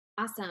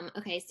Awesome.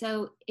 Okay,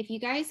 so if you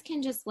guys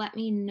can just let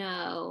me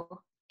know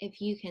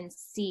if you can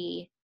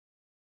see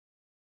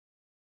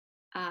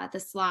the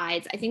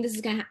slides. I think this is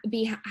going to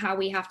be how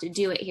we have to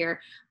do it here.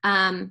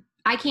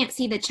 I can't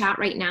see the chat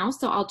right now,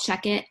 so I'll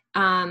check it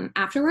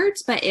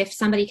afterwards, but if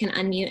somebody can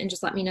unmute and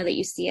just let me know that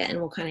you see it, and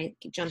we'll kind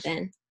of jump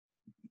in.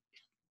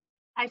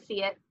 I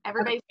see it.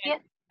 Everybody see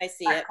it? I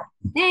see it.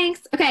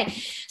 Thanks. Okay.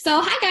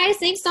 So hi guys,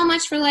 thanks so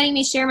much for letting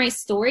me share my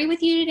story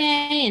with you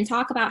today and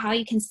talk about how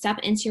you can step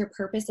into your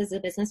purpose as a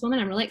businesswoman.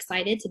 I'm really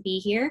excited to be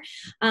here.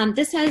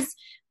 This has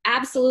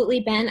absolutely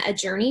been a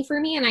journey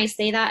for me, and I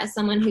say that as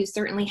someone who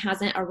certainly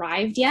hasn't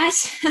arrived yet.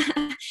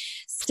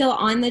 Still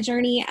on the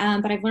journey,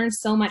 but I've learned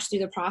so much through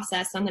the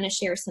process. So I'm going to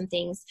share some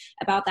things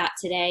about that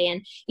today.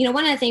 And, you know,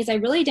 one of the things, I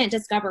really didn't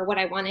discover what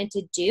I wanted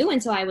to do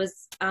until I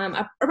was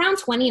around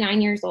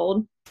 29 years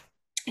old.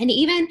 And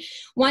even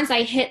once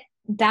I hit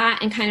that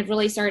and kind of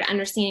really started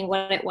understanding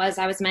what it was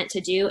I was meant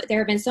to do, there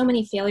have been so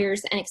many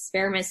failures and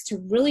experiments to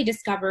really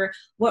discover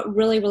what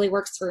really, really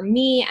works for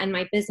me and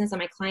my business and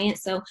my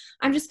clients. So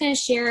I'm just going to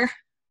share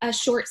a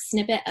short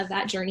snippet of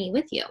that journey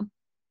with you.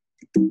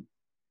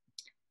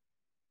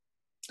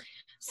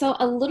 So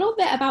a little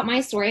bit about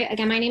my story.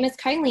 Again, my name is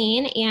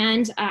Kylene,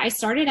 and I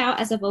started out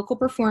as a vocal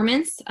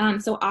performance,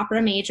 so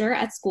opera major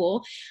at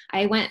school.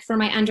 I went for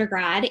my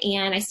undergrad,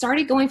 and I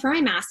started going for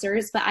my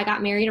master's, but I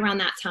got married around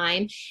that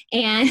time,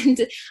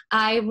 and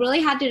I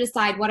really had to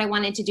decide what I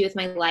wanted to do with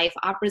my life.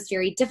 Opera is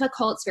very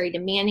difficult. It's very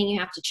demanding. You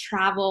have to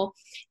travel,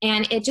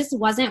 and it just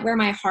wasn't where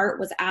my heart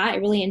was at. I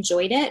really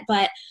enjoyed it,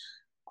 but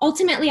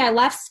ultimately I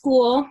left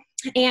school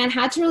and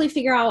had to really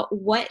figure out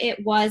what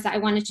it was I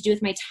wanted to do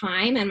with my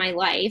time and my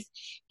life.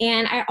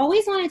 And I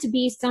always wanted to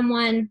be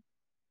someone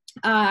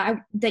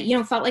that, you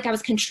know, felt like I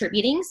was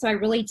contributing. So I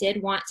really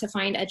did want to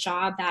find a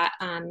job that,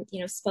 you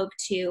know, spoke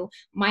to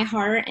my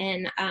heart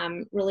and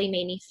really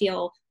made me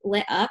feel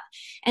lit up.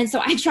 And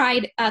so I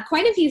tried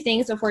quite a few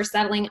things before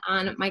settling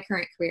on my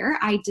current career.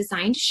 I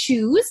designed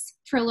shoes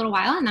for a little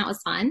while, and that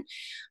was fun.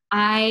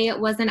 I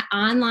was an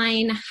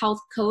online health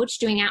coach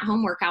doing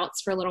at-home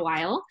workouts for a little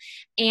while.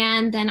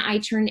 And then I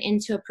turned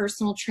into a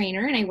personal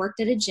trainer, and I worked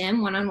at a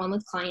gym one-on-one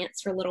with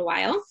clients for a little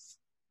while.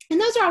 And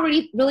those are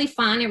already really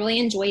fun. I really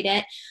enjoyed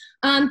it.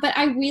 But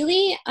I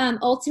really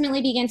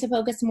ultimately began to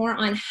focus more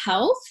on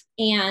health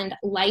and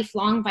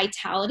lifelong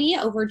vitality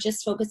over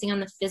just focusing on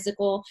the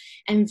physical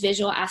and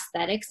visual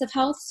aesthetics of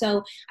health.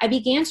 So I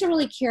began to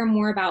really care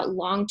more about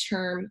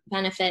long-term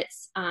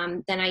benefits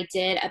than I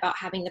did about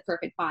having the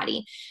perfect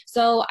body.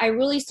 So I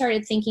really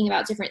started thinking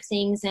about different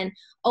things, and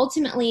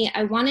ultimately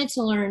I wanted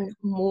to learn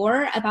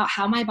more about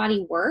how my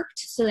body worked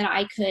so that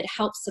I could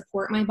help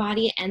support my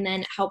body and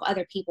then help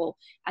other people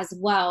as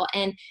well.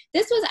 And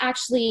this was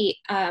actually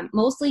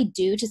mostly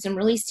due to some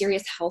really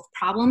serious health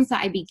problems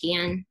that I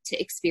began to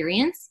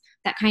experience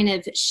that kind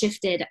of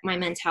shifted my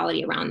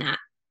mentality around that.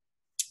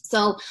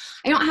 So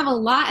I don't have a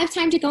lot of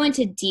time to go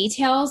into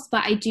details,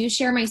 but I do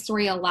share my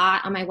story a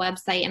lot on my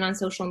website and on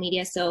social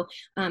media. So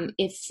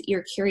if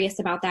you're curious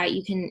about that,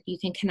 you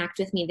can connect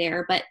with me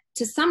there. But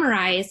to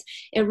summarize,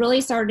 it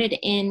really started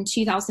in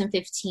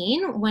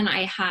 2015 when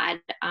I had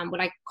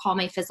what I call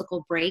my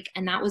physical break.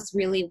 And that was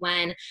really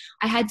when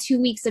I had 2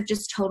 weeks of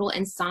just total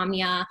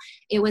insomnia.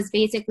 It was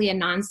basically a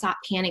nonstop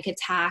panic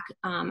attack.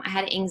 I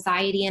had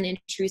anxiety and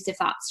intrusive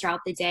thoughts throughout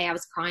the day. I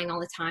was crying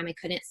all the time. I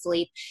couldn't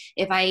sleep.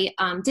 If I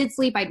did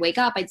sleep, I'd wake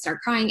up, I'd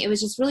start crying. It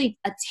was just really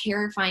a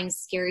terrifying,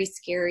 scary,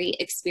 scary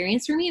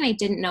experience for me. And I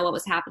didn't know what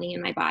was happening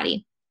in my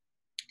body.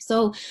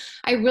 So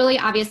I really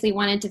obviously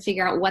wanted to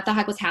figure out what the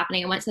heck was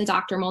happening. I went to the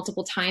doctor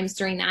multiple times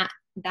during that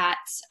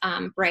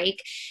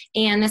break.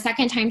 And the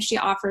second time she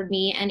offered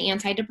me an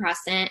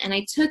antidepressant, and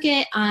I took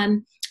it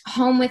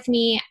home with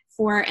me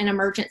for an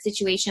emergent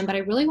situation, but I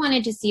really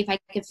wanted to see if I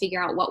could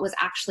figure out what was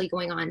actually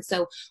going on.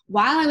 So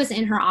while I was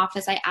in her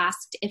office, I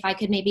asked if I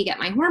could maybe get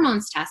my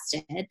hormones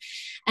tested.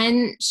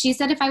 And she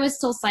said if I was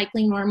still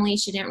cycling normally,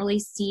 she didn't really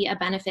see a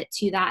benefit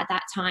to that at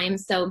that time.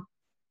 So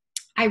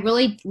I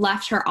really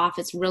left her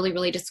office really,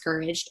 really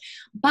discouraged.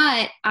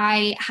 But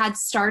I had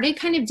started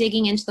kind of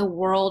digging into the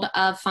world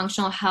of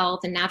functional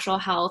health and natural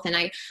health. And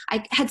I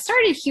had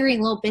started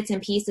hearing little bits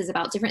and pieces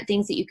about different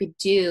things that you could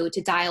do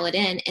to dial it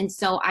in. And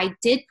so I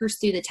did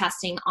pursue the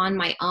testing on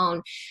my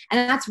own.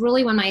 And that's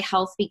really when my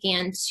health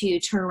began to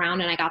turn around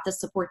and I got the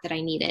support that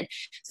I needed.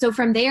 So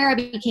from there, I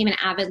became an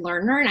avid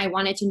learner, and I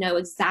wanted to know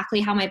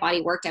exactly how my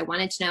body worked. I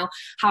wanted to know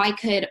how I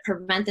could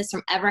prevent this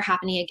from ever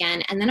happening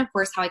again. And then, of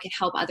course, how I could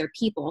help other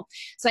people.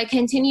 So I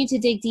continued to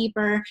dig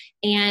deeper,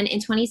 and in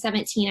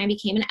 2017, I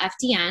became an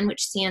FDN,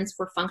 which stands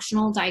for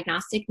Functional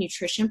Diagnostic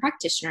Nutrition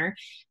Practitioner,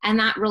 and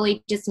that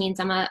really just means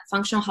I'm a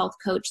functional health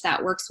coach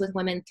that works with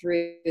women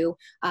through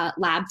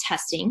lab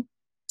testing.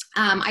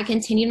 I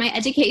continued my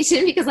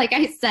education because, like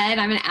I said,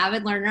 I'm an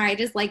avid learner. I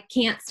just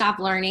can't stop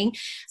learning.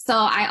 So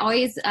I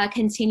always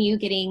continue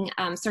getting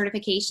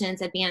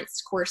certifications,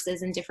 advanced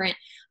courses in different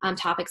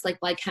topics like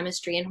blood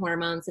chemistry and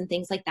hormones and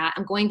things like that.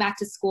 I'm going back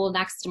to school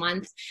next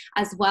month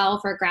as well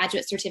for a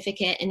graduate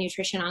certificate in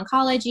nutrition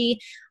oncology.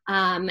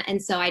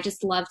 And so I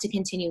just love to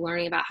continue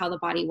learning about how the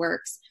body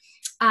works.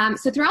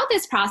 So throughout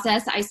this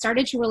process, I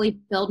started to really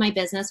build my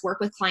business, work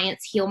with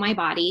clients, heal my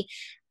body.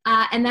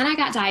 And then I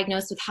got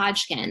diagnosed with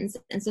Hodgkin's.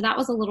 And so that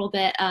was a little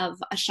bit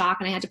of a shock,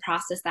 and I had to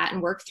process that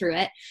and work through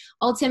it.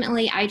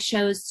 Ultimately, I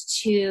chose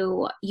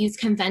to use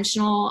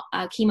conventional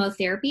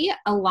chemotherapy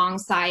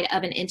alongside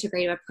of an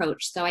integrative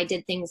approach. So I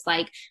did things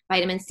like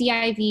vitamin C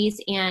IVs,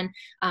 and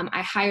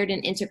I hired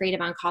an integrative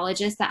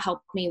oncologist that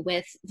helped me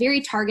with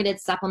very targeted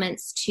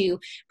supplements to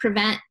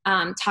prevent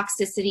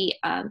toxicity,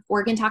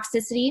 organ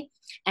toxicity,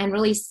 and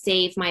really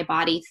save my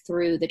body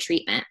through the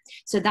treatment.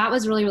 So that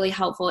was really, really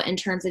helpful in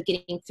terms of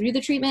getting through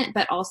the treatment,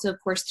 but also,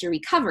 of course, through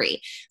recovery.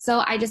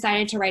 So I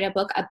decided to write a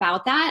book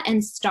about that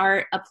and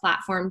start a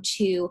platform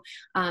to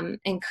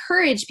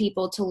encourage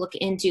people to look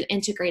into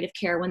integrative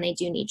care when they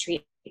do need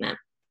treatment.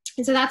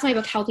 And so that's my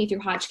book, Healthy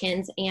Through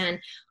Hodgkin's, and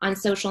on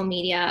social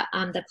media,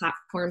 the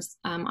platforms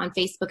on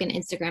Facebook and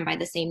Instagram by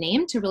the same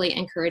name, to really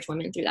encourage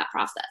women through that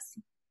process.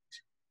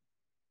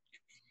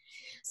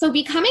 So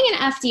becoming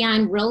an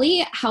FDN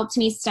really helped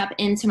me step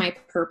into my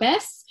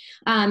purpose.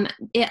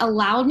 It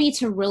allowed me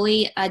to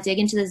really dig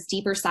into this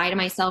deeper side of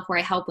myself where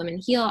I help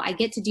women heal. I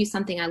get to do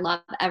something I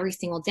love every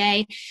single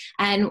day.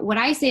 And what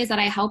I say is that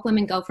I help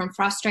women go from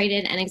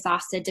frustrated and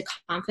exhausted to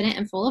confident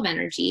and full of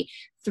energy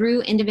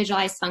through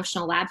individualized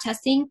functional lab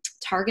testing,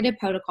 targeted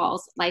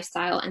protocols,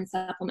 lifestyle, and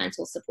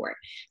supplemental support.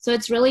 So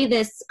it's really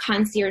this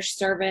concierge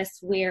service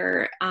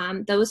where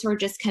those who are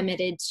just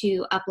committed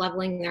to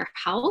up-leveling their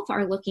health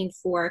are looking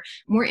for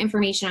more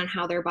information on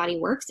how their body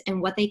works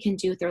and what they can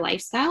do with their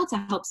lifestyle to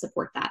help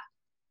support that.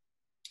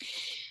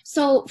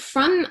 So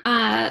from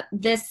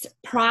this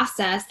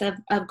process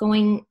of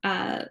going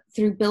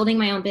through building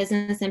my own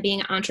business and being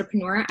an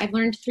entrepreneur, I've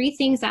learned 3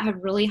 things that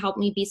have really helped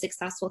me be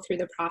successful through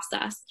the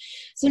process.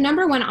 So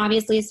number 1,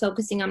 obviously, is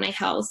focusing on my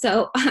health.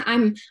 So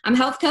I'm a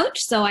health coach,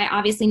 so I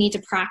obviously need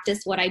to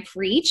practice what I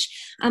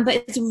preach, but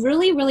it's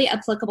really, really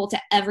applicable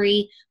to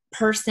every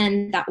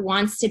person that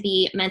wants to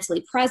be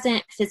mentally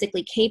present,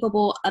 physically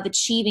capable of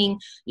achieving,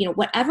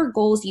 whatever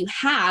goals you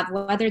have,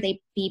 whether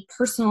they be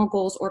personal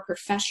goals or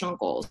professional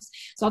goals.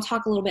 So I'll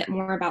talk a little bit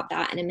more about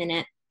that in a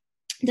minute.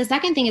 The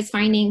second thing is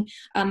finding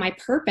my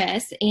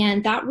purpose,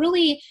 and that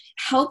really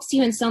helps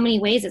you in so many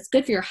ways. It's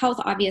good for your health,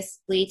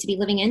 obviously, to be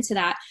living into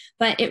that,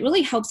 but it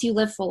really helps you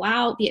live full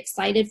out, be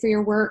excited for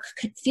your work,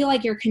 feel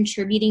like you're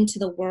contributing to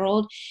the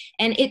world.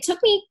 And it took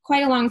me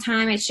quite a long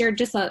time. I shared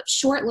just a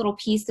short little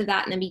piece of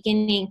that in the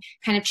beginning,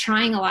 kind of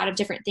trying a lot of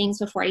different things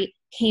before I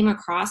came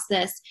across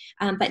this.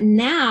 But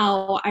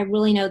now I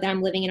really know that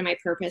I'm living into my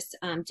purpose,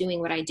 doing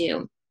what I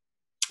do.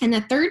 And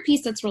the third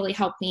piece that's really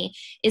helped me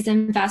is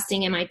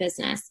investing in my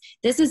business.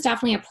 This is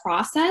definitely a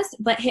process,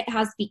 but it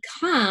has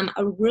become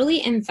a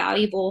really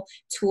invaluable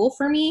tool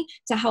for me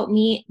to help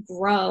me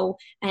grow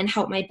and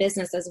help my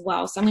business as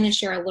well. So I'm going to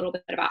share a little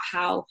bit about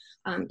how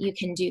you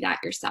can do that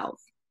yourself.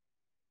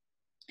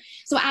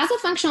 So as a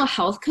functional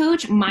health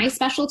coach, my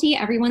specialty,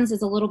 everyone's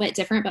is a little bit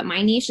different, but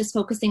my niche is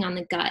focusing on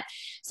the gut.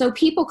 So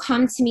people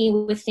come to me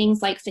with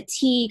things like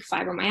fatigue,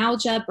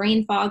 fibromyalgia,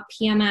 brain fog,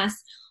 PMS,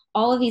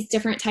 all of these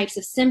different types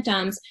of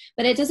symptoms,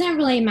 but it doesn't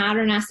really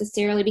matter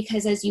necessarily,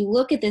 because as you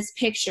look at this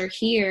picture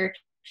here,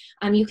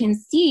 you can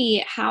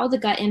see how the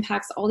gut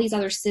impacts all these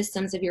other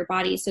systems of your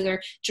body. So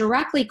they're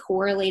directly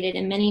correlated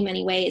in many,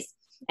 many ways.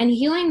 And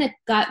healing the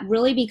gut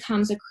really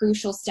becomes a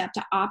crucial step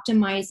to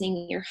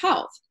optimizing your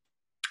health.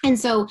 And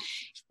so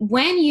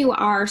when you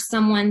are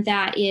someone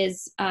that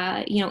is,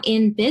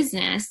 in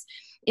business,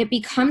 it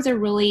becomes a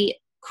really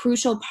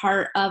crucial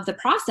part of the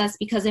process,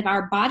 because if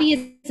our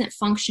body isn't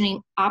functioning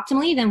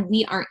optimally, then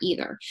we aren't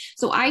either.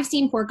 So I've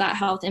seen poor gut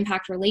health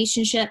impact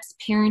relationships,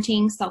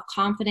 parenting,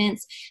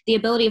 self-confidence, the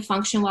ability to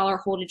function well or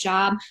hold a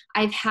job.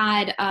 I've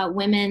had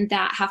women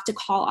that have to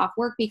call off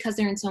work because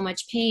they're in so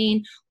much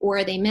pain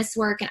or they miss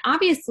work. And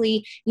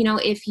obviously,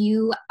 if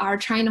you are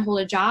trying to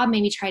hold a job,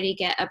 maybe try to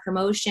get a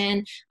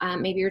promotion,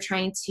 maybe you're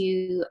trying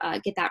to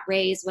get that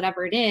raise,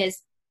 whatever it is,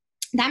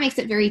 that makes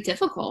it very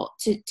difficult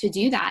to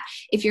do that.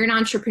 If you're an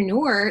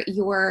entrepreneur,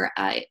 your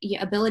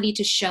ability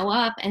to show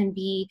up and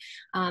be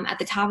at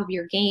the top of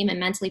your game and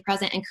mentally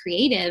present and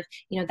creative,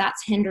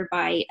 that's hindered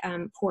by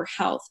poor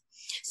health.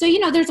 So,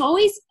 there's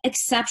always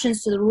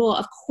exceptions to the rule,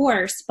 of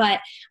course,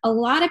 but a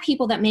lot of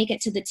people that make it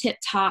to the tip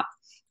top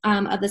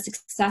of the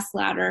success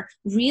ladder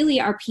really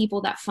are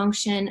people that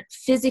function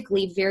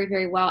physically very,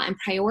 very well and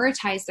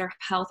prioritize their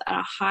health at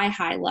a high,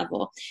 high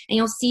level. And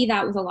you'll see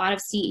that with a lot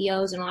of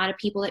CEOs and a lot of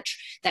people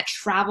that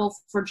travel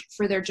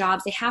for their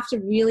jobs. They have to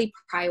really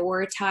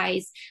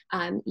prioritize,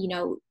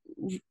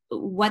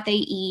 what they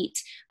eat,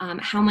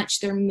 how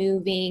much they're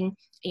moving,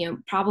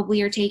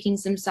 probably are taking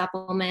some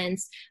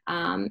supplements,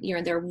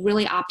 they're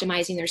really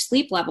optimizing their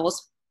sleep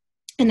levels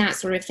and that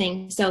sort of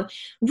thing. So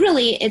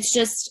really, it's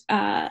just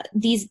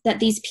these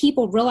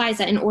people realize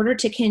that in order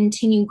to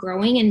continue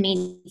growing and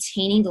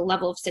maintaining the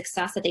level of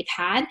success that they've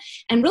had,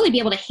 and really be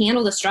able to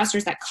handle the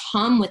stressors that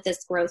come with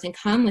this growth and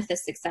come with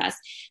this success,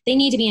 they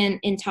need to be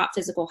in top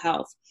physical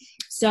health.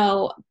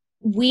 So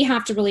we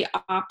have to really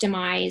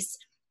optimize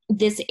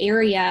this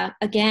area,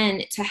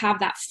 again, to have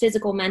that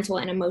physical, mental,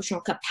 and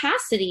emotional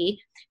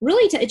capacity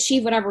really to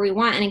achieve whatever we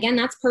want. And again,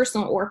 that's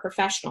personal or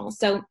professional.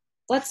 So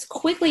let's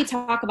quickly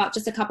talk about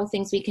just a couple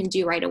things we can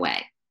do right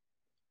away.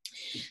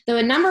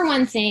 The number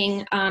one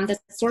thing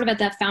that's sort of at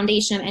the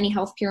foundation of any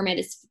health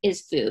pyramid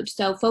is food.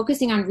 So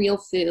focusing on real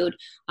food,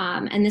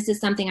 and this is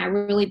something I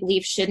really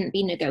believe shouldn't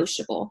be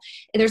negotiable.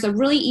 There's a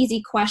really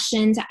easy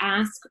question to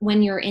ask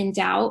when you're in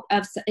doubt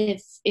of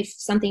if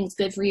something's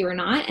good for you or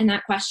not, and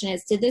that question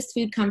is, did this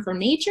food come from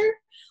nature,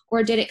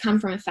 or did it come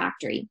from a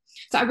factory?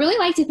 So I really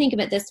like to think of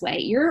it this way.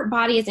 Your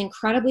body is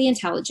incredibly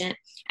intelligent,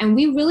 and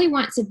we really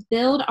want to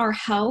build our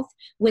health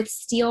with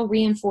steel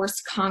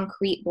reinforced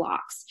concrete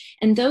blocks.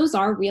 And those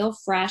are real,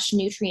 fresh,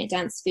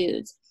 nutrient-dense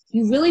foods.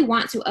 You really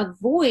want to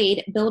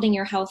avoid building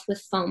your health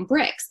with foam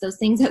bricks, those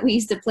things that we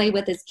used to play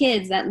with as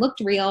kids that looked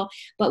real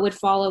but would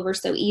fall over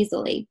so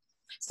easily.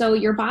 So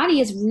your body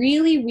is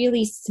really,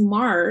 really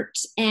smart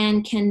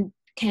and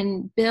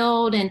can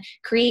build and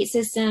create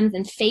systems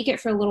and fake it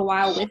for a little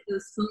while with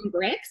those foam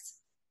bricks.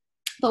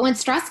 But when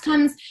stress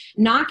comes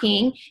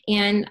knocking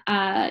and,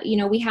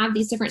 we have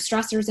these different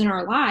stressors in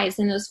our lives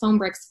and those foam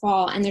bricks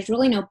fall, and there's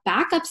really no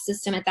backup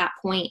system at that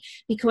point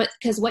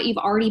because what you've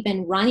already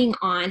been running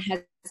on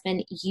has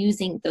been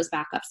using those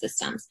backup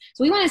systems.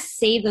 So we want to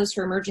save those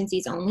for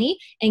emergencies only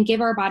and give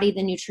our body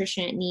the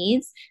nutrition it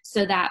needs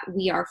so that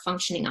we are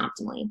functioning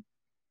optimally.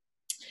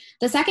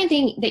 The second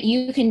thing that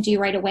you can do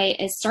right away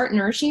is start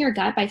nourishing your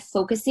gut by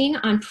focusing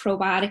on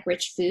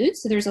probiotic-rich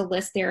foods. So there's a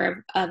list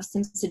there of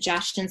some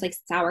suggestions like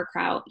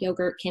sauerkraut,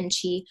 yogurt,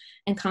 kimchi,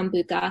 and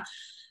kombucha.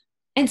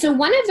 And so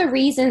one of the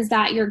reasons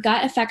that your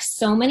gut affects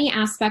so many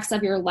aspects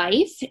of your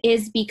life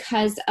is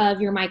because of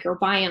your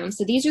microbiome.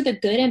 So these are the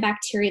good and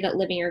bacteria that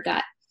live in your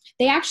gut.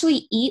 They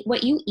actually eat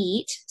what you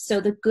eat.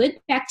 So the good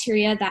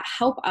bacteria that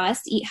help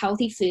us eat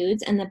healthy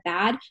foods, and the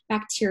bad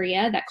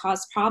bacteria that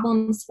cause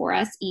problems for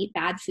us eat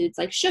bad foods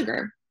like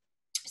sugar.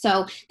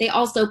 So they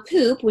also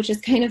poop, which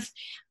is kind of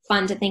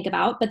fun to think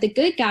about, but the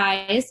good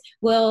guys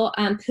will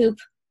poop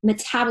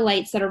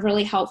metabolites that are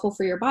really helpful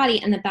for your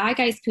body, and the bad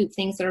guys poop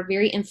things that are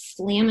very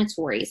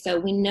inflammatory. So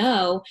we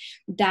know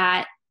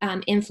that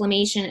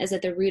inflammation is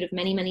at the root of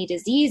many, many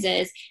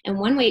diseases. And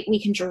one way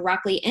we can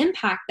directly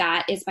impact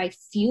that is by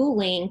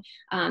fueling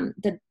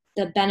the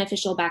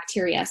beneficial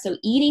bacteria. So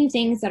eating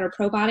things that are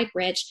probiotic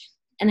rich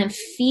and then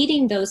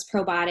feeding those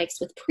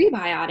probiotics with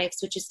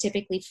prebiotics, which is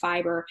typically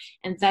fiber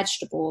and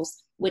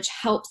vegetables, which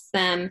helps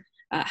the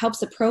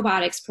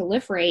probiotics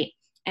proliferate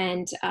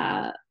and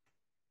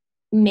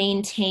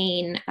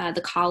maintain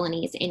the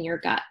colonies in your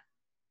gut.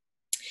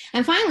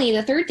 And finally,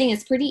 the third thing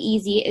is pretty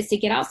easy, is to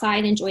get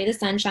outside, enjoy the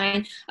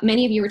sunshine.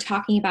 Many of you were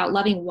talking about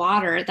loving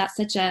water. That's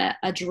such a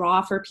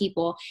draw for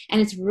people. And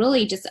it's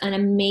really just an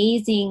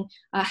amazing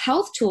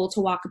health tool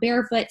to walk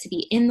barefoot, to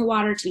be in the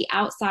water, to be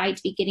outside,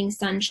 to be getting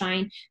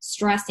sunshine,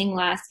 stressing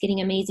less, getting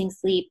amazing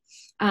sleep.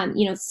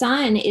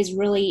 Sun is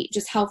really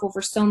just helpful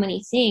for so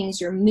many things,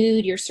 your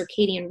mood, your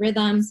circadian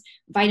rhythms,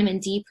 vitamin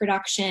D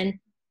production.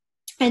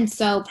 And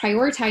so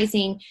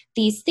prioritizing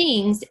these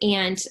things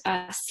and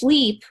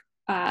sleep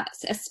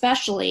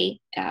especially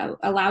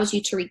allows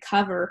you to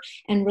recover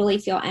and really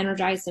feel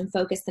energized and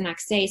focused the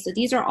next day. So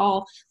these are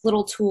all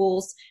little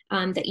tools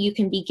that you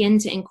can begin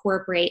to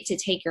incorporate to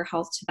take your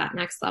health to that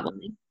next level.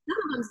 Some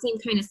of them seem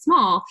kind of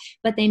small,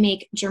 but they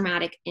make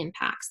dramatic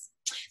impacts.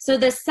 So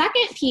the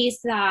second piece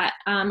that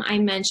I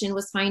mentioned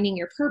was finding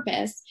your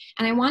purpose.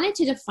 And I wanted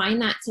to define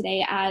that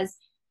today as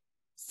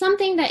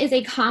something that is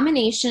a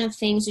combination of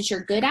things that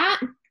you're good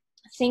at,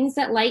 things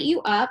that light you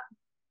up,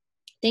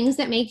 things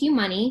that make you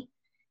money,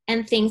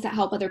 and things that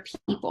help other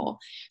people.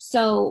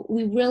 So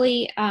we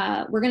really,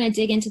 we're going to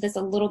dig into this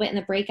a little bit in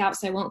the breakout,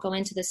 so I won't go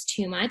into this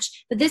too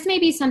much. But this may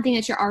be something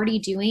that you're already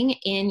doing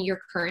in your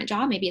current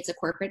job. Maybe it's a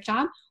corporate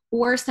job,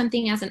 or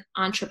something as an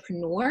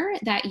entrepreneur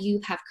that you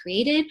have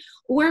created,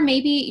 or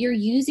maybe you're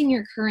using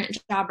your current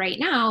job right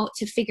now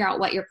to figure out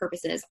what your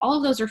purpose is. All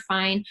of those are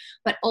fine,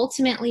 but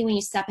ultimately when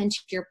you step into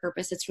your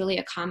purpose, it's really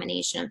a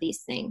combination of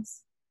these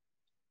things.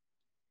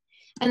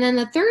 And then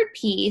the third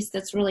piece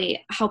that's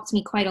really helped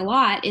me quite a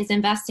lot is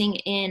investing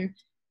in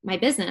my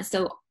business.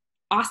 So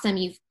awesome,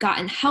 you've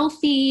gotten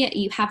healthy,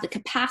 you have the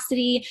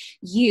capacity,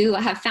 you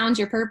have found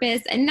your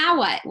purpose, and now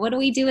what? What do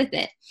we do with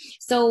it?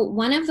 So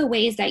one of the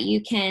ways that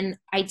you can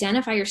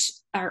identify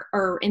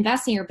or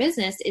invest in your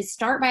business is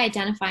start by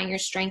identifying your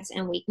strengths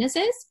and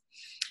weaknesses.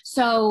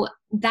 So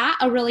that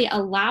really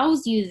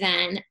allows you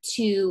then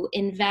to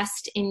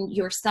invest in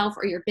yourself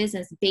or your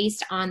business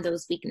based on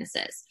those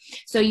weaknesses.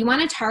 So you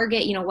want to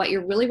target, what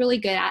you're really, really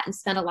good at and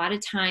spend a lot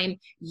of time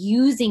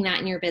using that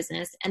in your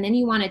business. And then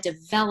you want to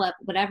develop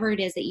whatever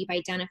it is that you've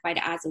identified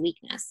as a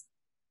weakness.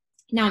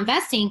 Now,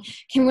 investing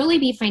can really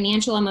be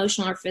financial,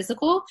 emotional, or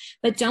physical,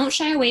 but don't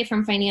shy away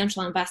from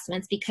financial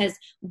investments, because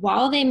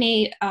while they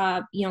may,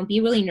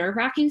 be really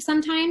nerve-wracking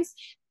sometimes,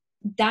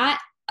 that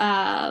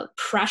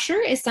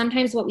pressure is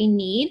sometimes what we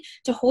need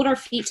to hold our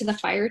feet to the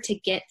fire to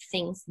get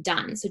things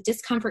done. So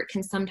discomfort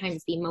can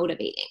sometimes be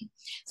motivating.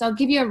 So I'll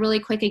give you a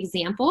really quick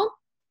example.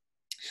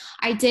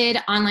 I did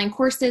online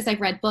courses.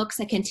 I've read books.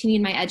 I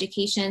continued my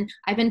education.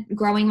 I've been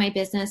growing my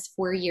business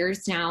for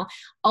years now.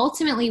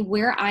 Ultimately,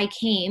 where I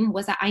came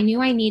was that I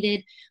knew I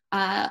needed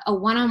a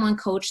one-on-one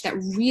coach that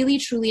really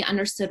truly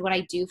understood what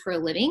I do for a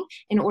living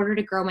in order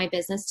to grow my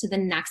business to the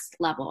next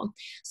level.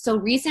 So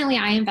recently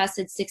I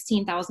invested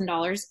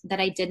 $16,000 that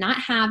I did not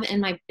have in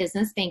my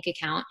business bank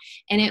account,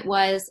 and it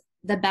was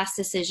the best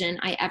decision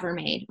I ever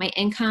made. My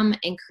income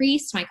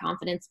increased, my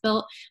confidence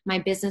built, my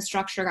business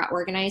structure got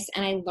organized,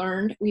 and I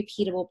learned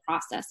repeatable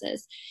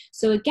processes.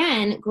 So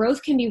again,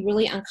 growth can be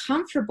really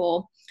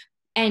uncomfortable.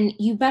 And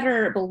you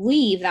better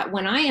believe that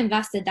when I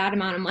invested that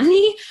amount of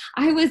money,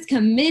 I was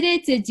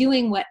committed to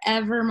doing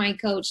whatever my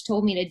coach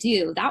told me to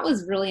do. That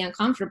was really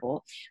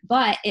uncomfortable,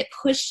 but it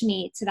pushed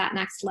me to that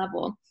next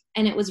level,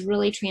 and it was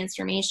really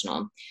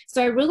transformational.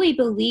 So I really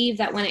believe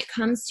that when it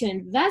comes to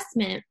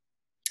investment,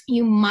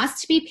 you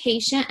must be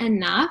patient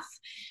enough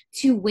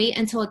to wait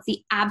until it's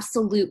the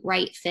absolute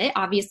right fit.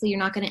 Obviously, you're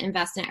not going to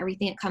invest in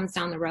everything that comes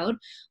down the road,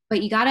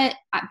 but you got to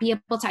be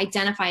able to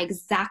identify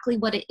exactly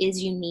what it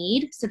is you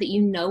need so that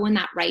you know when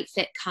that right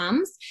fit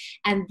comes.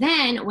 And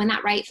then when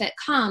that right fit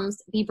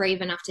comes, be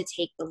brave enough to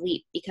take the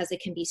leap, because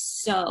it can be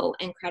so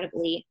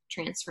incredibly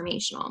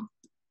transformational.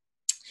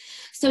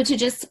 So to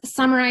just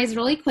summarize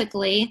really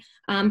quickly,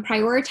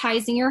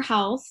 prioritizing your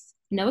health,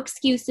 no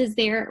excuses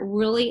there,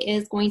 really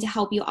is going to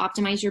help you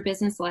optimize your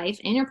business life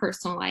and your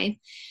personal life.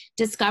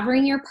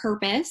 Discovering your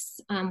purpose,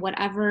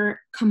 whatever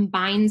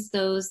combines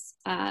those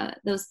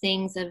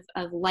things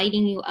of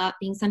lighting you up,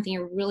 being something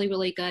you're really,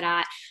 really good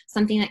at,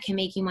 something that can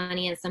make you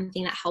money, and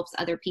something that helps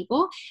other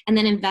people. And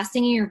then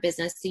investing in your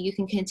business so you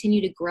can continue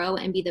to grow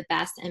and be the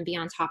best and be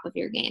on top of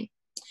your game.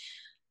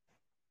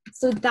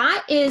 So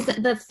that is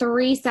the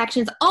 3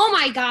 sections. Oh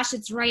my gosh,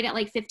 it's right at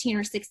like 15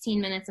 or 16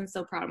 minutes. I'm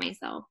so proud of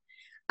myself.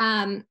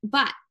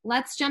 But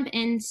let's jump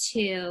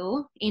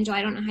into, Angel,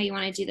 I don't know how you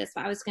want to do this,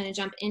 but I was going to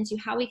jump into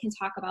how we can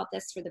talk about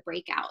this for the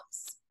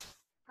breakouts.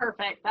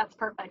 Perfect. That's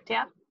perfect.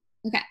 Yeah.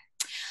 Okay.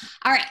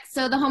 All right.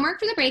 So the homework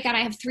for the breakout,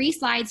 I have 3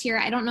 slides here.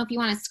 I don't know if you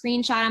want to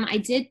screenshot them. I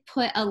did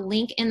put a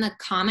link in the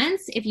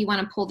comments if you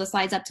want to pull the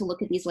slides up to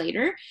look at these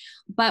later,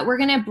 but we're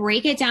going to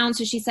break it down.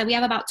 So she said we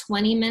have about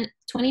 20 minutes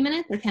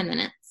or 10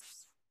 minutes?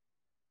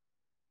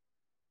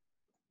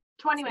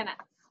 20 minutes.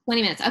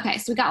 20 minutes. Okay,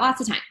 so we got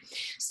lots of time.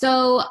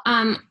 So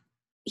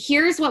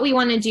here's what we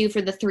want to do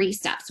for the 3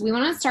 steps. We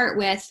want to start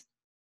with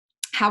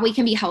how we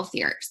can be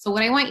healthier. So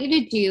what I want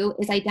you to do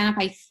is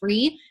identify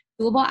 3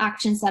 doable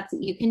action steps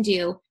that you can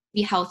do to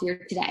be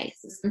healthier today.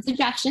 So some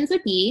suggestions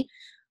would be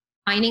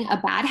finding a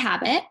bad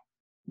habit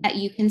that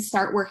you can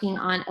start working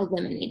on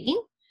eliminating,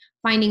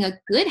 finding a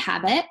good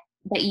habit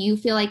that you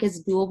feel like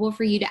is doable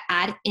for you to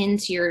add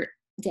into your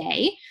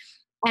day.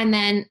 And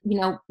then,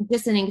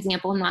 just an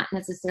example, not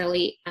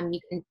necessarily, you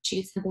can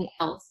choose something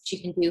else that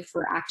you can do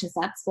for action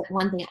steps. But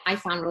one thing I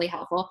found really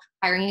helpful,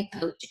 hiring a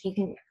coach, you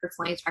can get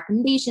personalized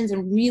recommendations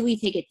and really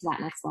take it to that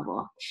next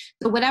level.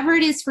 So whatever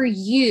it is for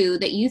you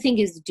that you think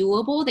is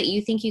doable, that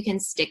you think you can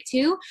stick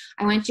to,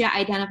 I want you to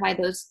identify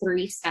those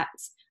 3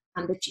 steps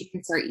that you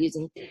can start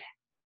using today.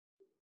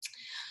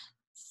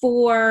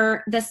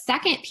 For the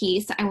second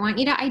piece, I want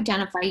you to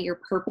identify your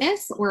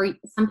purpose, or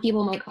some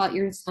people might call it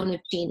your zone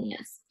of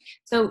genius.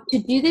 So to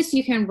do this,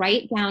 you can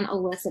write down a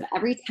list of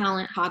every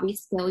talent, hobby,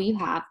 skill you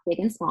have, big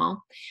and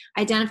small.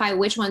 Identify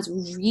which ones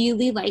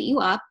really light you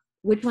up,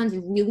 which ones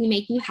really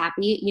make you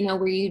happy,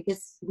 where you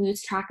just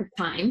lose track of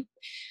time.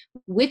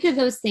 Which of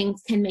those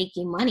things can make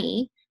you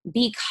money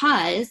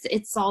because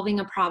it's solving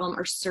a problem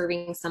or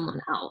serving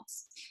someone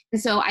else.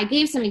 And so I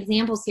gave some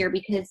examples here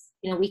because,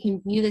 we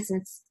can view this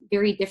in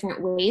very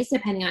different ways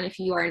depending on if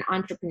you are an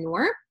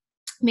entrepreneur.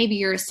 Maybe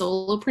you're a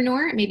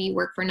solopreneur, maybe you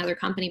work for another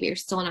company, but you're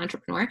still an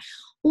entrepreneur,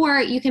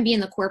 or you can be in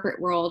the corporate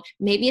world.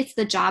 Maybe it's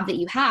the job that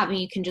you have and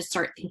you can just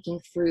start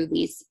thinking through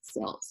these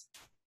skills.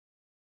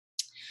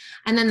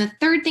 And then the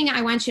third thing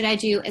I want you to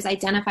do is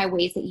identify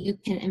ways that you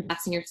can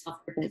invest in yourself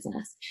for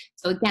business.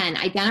 So again,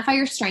 identify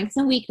your strengths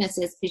and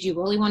weaknesses, because you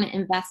really want to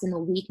invest in the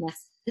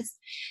weaknesses.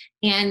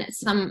 And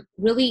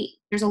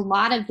there's a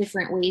lot of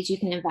different ways you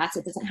can invest.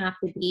 It doesn't have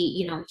to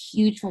be, a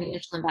huge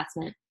financial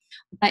investment,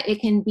 but it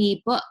can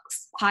be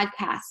books,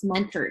 podcasts,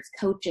 mentors,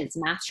 coaches,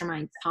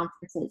 masterminds,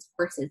 conferences,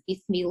 courses.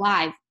 These can be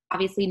live.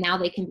 Obviously now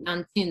they can be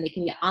on Zoom. They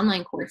can be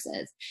online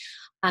courses.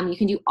 You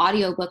can do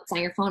audiobooks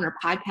on your phone or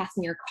podcasts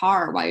in your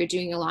car while you're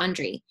doing your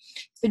laundry.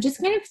 So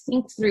just kind of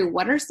think through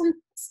what are some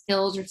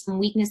skills or some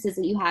weaknesses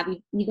that you have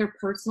either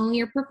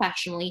personally or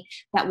professionally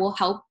that will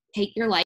help take your life